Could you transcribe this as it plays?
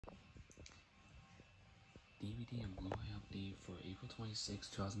DVD and Blu-ray update for April 26,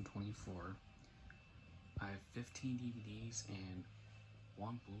 2024. I have 15 DVDs and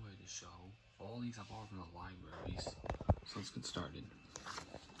 1 Blu-ray to show. All these I bought from the libraries. So let's get started.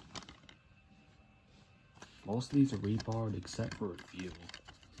 Most of these are reborrowed except for a few.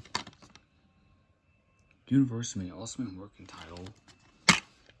 Universal also in working title.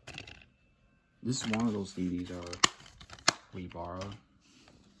 This is one of those DVDs that are reborrowed.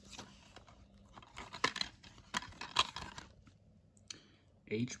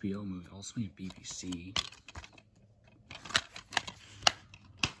 HBO movie, also made BBC.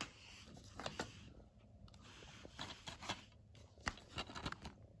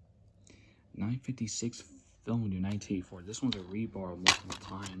 .956 film in 1984. This one's a reborrow multiple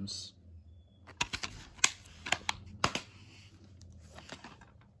times.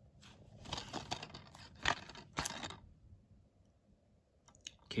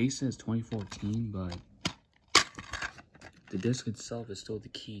 Case says 2014, but the disc itself is still the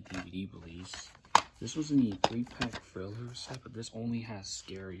key DVD release. This was in the 3-pack thriller set, but this only has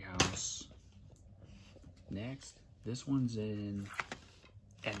Scary House. Next, this one's in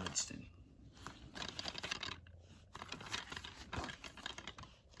Edmundston.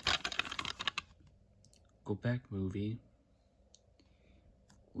 Go Back movie.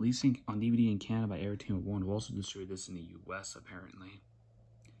 Releasing on DVD in Canada by Entertainment One. Will also distribute this in the US apparently.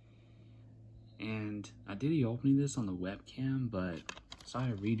 And I did the opening of this on the webcam, but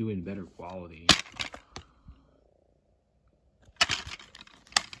decided to redo it in better quality.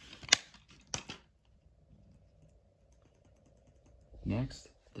 Next,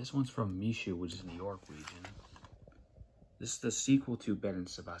 this one's from Michoud, which is New York region. This is the sequel to Ben and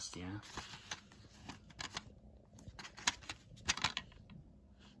Sebastian.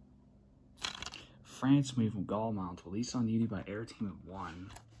 France movie from Gaumont, released on DVD by Entertainment One.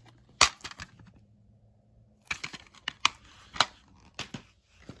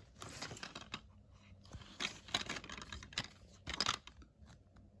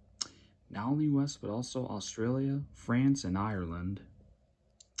 Not only US, but also Australia, France, and Ireland.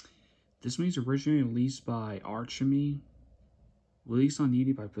 This movie is originally released by Archemy, released on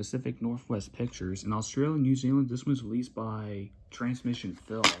DVD by Pacific Northwest Pictures. In Australia and New Zealand, this one was released by Transmission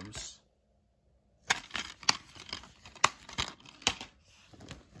Films.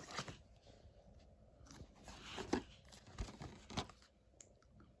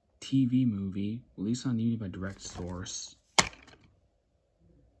 TV movie, released on DVD by Direct Source.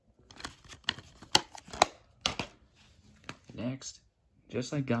 Next,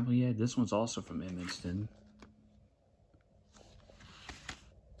 just like Gabrielle, this one's also from Edmundston.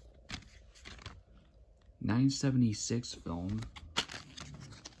 .976 film.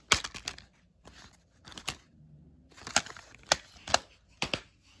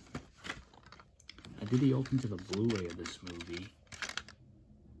 I did the open to the Blu-ray of this movie.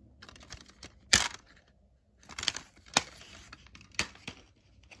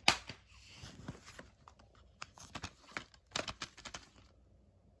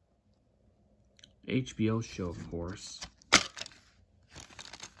 HBO show, of course.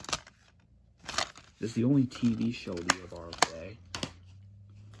 This is the only TV show we have today.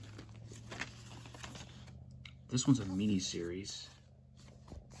 This one's a mini-series.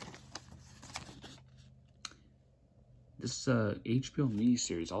 This is a HBO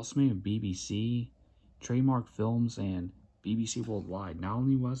mini-series, also made in BBC, Trademark Films, and BBC Worldwide. Not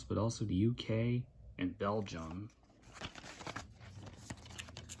only US, but also the UK and Belgium.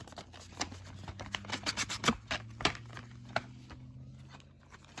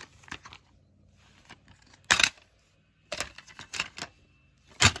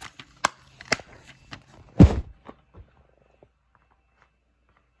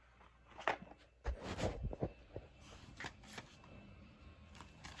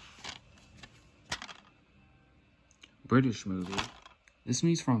 British movie. This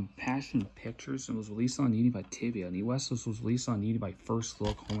movie's from Passion Pictures and was released on DVD by Tibia. In the US, this was released on DVD by First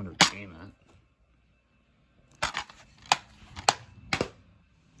Look Home Entertainment.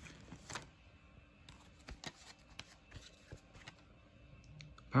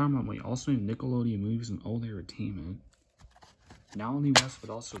 Paramount Movie, also in Nickelodeon Movies and Old Entertainment. Not only US, but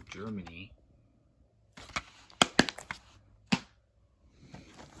also Germany.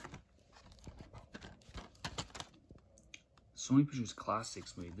 Sony Pictures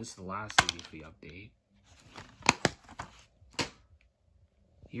Classics movie. This is the last DVD update.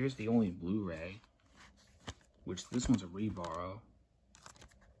 Here's the only Blu-ray, which this one's a reborrow.